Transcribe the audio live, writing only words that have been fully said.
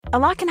A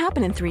lot can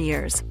happen in 3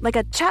 years, like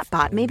a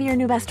chatbot may be your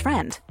new best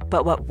friend.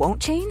 But what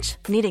won't change?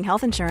 Needing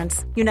health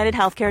insurance. United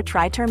Healthcare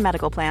Tri-Term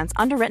Medical Plans,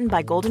 underwritten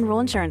by Golden Rule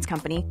Insurance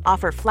Company,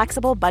 offer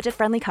flexible,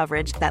 budget-friendly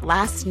coverage that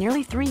lasts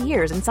nearly 3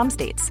 years in some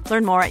states.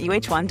 Learn more at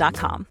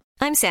uh1.com.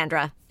 I'm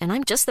Sandra, and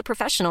I'm just the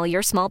professional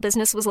your small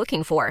business was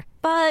looking for.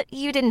 But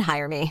you didn't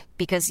hire me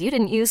because you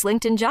didn't use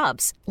LinkedIn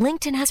Jobs.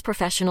 LinkedIn has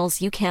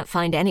professionals you can't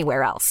find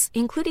anywhere else,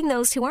 including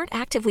those who aren't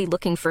actively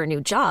looking for a new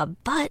job,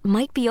 but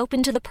might be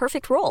open to the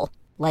perfect role,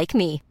 like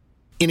me.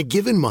 In a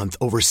given month,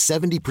 over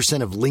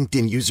 70% of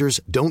LinkedIn users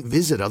don't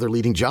visit other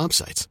leading job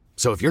sites.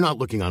 So if you're not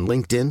looking on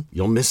LinkedIn,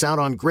 you'll miss out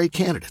on great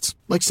candidates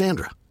like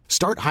Sandra.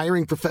 Start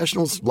hiring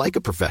professionals like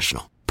a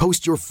professional.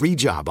 Post your free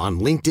job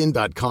on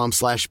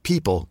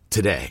linkedin.com/people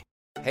today.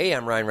 Hey,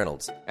 I'm Ryan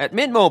Reynolds. At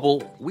Mint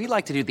Mobile, we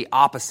like to do the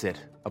opposite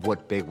of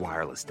what Big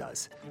Wireless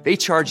does. They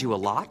charge you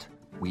a lot,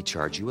 we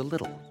charge you a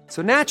little.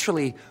 So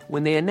naturally,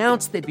 when they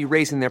announced they'd be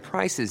raising their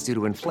prices due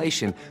to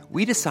inflation,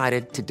 we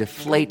decided to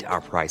deflate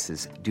our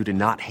prices due to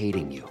not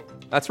hating you.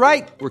 That's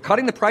right. We're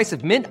cutting the price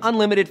of Mint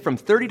Unlimited from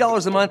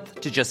 $30 a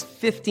month to just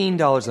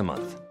 $15 a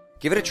month.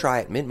 Give it a try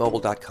at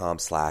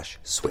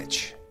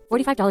mintmobile.com/switch.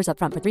 $45 up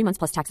front for 3 months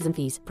plus taxes and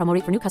fees. Promo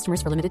rate for new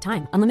customers for limited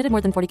time. Unlimited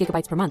more than 40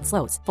 gigabytes per month.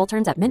 Slows full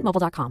terms at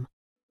mintmobile.com.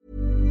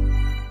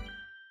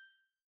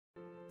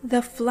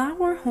 The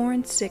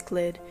Flowerhorn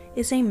cichlid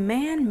is a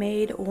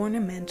man-made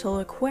ornamental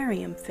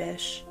aquarium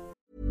fish.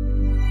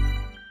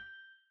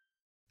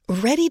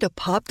 Ready to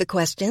pop the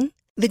question?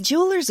 The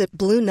jewelers at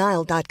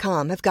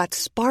BlueNile.com have got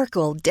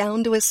sparkle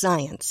down to a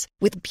science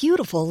with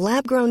beautiful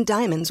lab-grown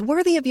diamonds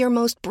worthy of your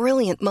most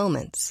brilliant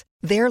moments.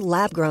 Their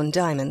lab-grown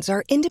diamonds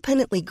are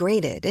independently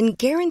graded and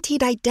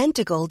guaranteed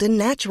identical to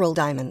natural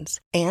diamonds,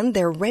 and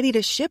they're ready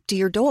to ship to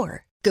your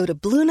door. Go to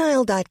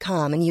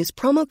BlueNile.com and use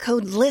promo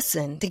code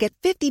LISTEN to get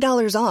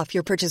 $50 off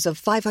your purchase of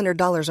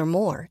 $500 or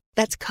more.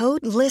 That's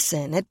code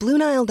LISTEN at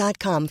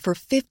BlueNile.com for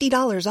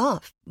 $50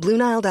 off.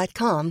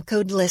 BlueNile.com,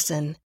 code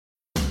LISTEN.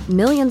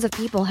 Millions of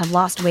people have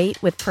lost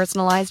weight with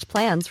personalized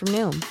plans from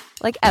Noom.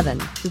 Like Evan,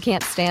 who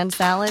can't stand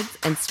salads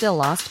and still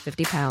lost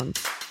 50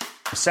 pounds.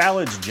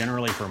 Salads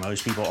generally for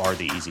most people are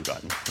the easy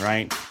button,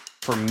 right?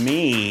 For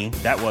me,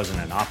 that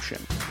wasn't an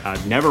option. I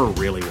never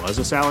really was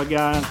a salad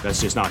guy. That's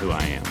just not who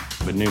I am.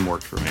 But Noom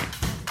worked for me.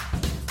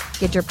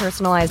 Get your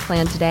personalized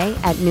plan today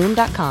at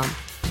Noom.com.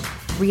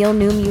 Real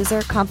Noom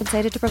user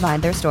compensated to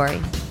provide their story.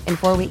 In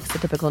 4 weeks, the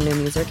typical Noom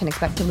user can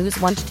expect to lose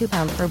 1 to 2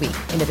 pounds per week.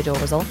 Individual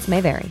results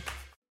may vary.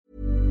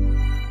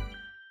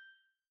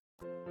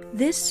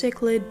 This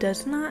cichlid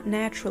does not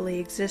naturally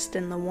exist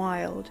in the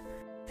wild.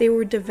 They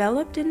were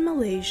developed in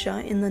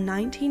Malaysia in the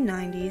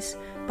 1990s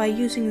by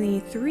using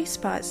the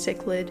 3-spot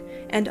cichlid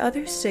and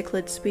other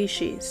cichlid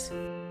species.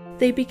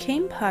 They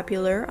became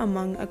popular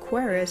among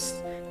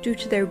aquarists due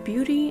to their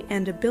beauty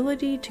and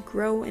ability to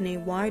grow in a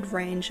wide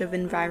range of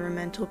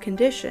environmental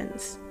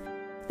conditions.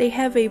 They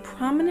have a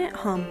prominent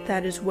hump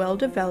that is well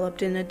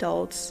developed in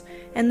adults,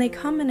 and they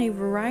come in a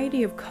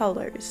variety of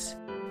colors.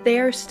 They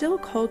are still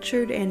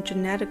cultured and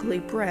genetically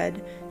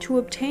bred to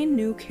obtain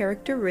new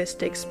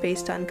characteristics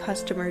based on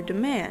customer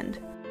demand.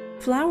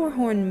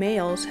 Flowerhorn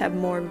males have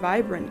more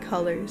vibrant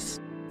colors.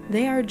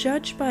 They are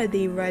judged by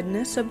the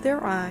redness of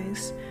their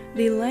eyes,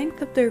 the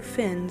length of their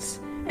fins,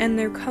 and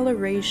their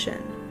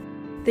coloration.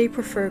 They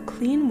prefer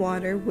clean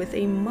water with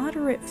a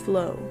moderate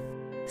flow.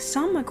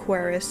 Some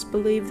aquarists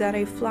believe that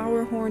a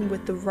flowerhorn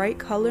with the right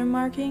color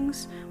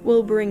markings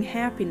will bring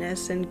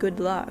happiness and good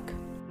luck.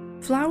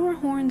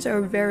 Flowerhorns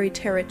are very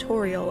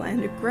territorial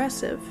and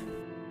aggressive.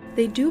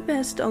 They do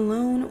best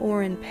alone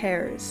or in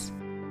pairs.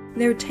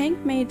 Their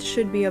tank mates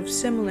should be of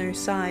similar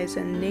size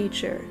and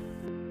nature.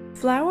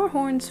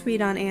 Flowerhorns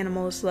feed on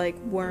animals like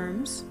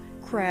worms,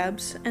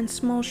 crabs, and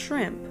small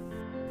shrimp.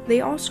 They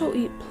also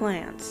eat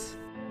plants.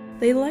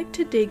 They like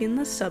to dig in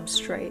the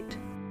substrate.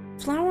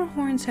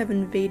 Flowerhorns have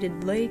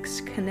invaded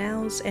lakes,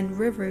 canals, and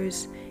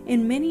rivers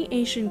in many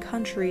Asian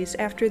countries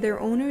after their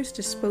owners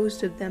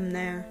disposed of them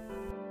there.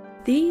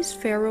 These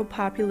feral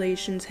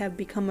populations have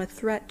become a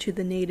threat to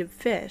the native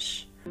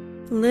fish.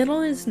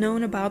 Little is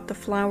known about the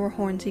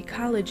flowerhorn's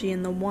ecology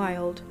in the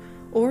wild,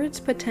 or its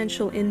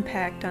potential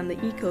impact on the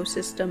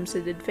ecosystems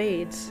it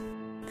invades.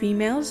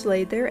 Females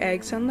lay their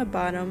eggs on the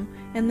bottom,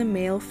 and the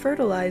male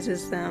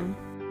fertilizes them.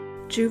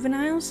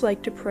 Juveniles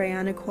like to prey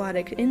on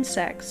aquatic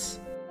insects.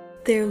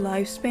 Their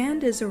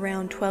lifespan is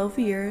around 12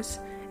 years,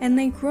 and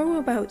they grow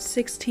about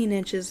 16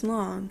 inches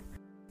long.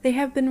 They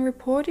have been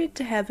reported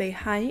to have a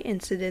high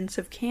incidence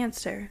of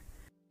cancer.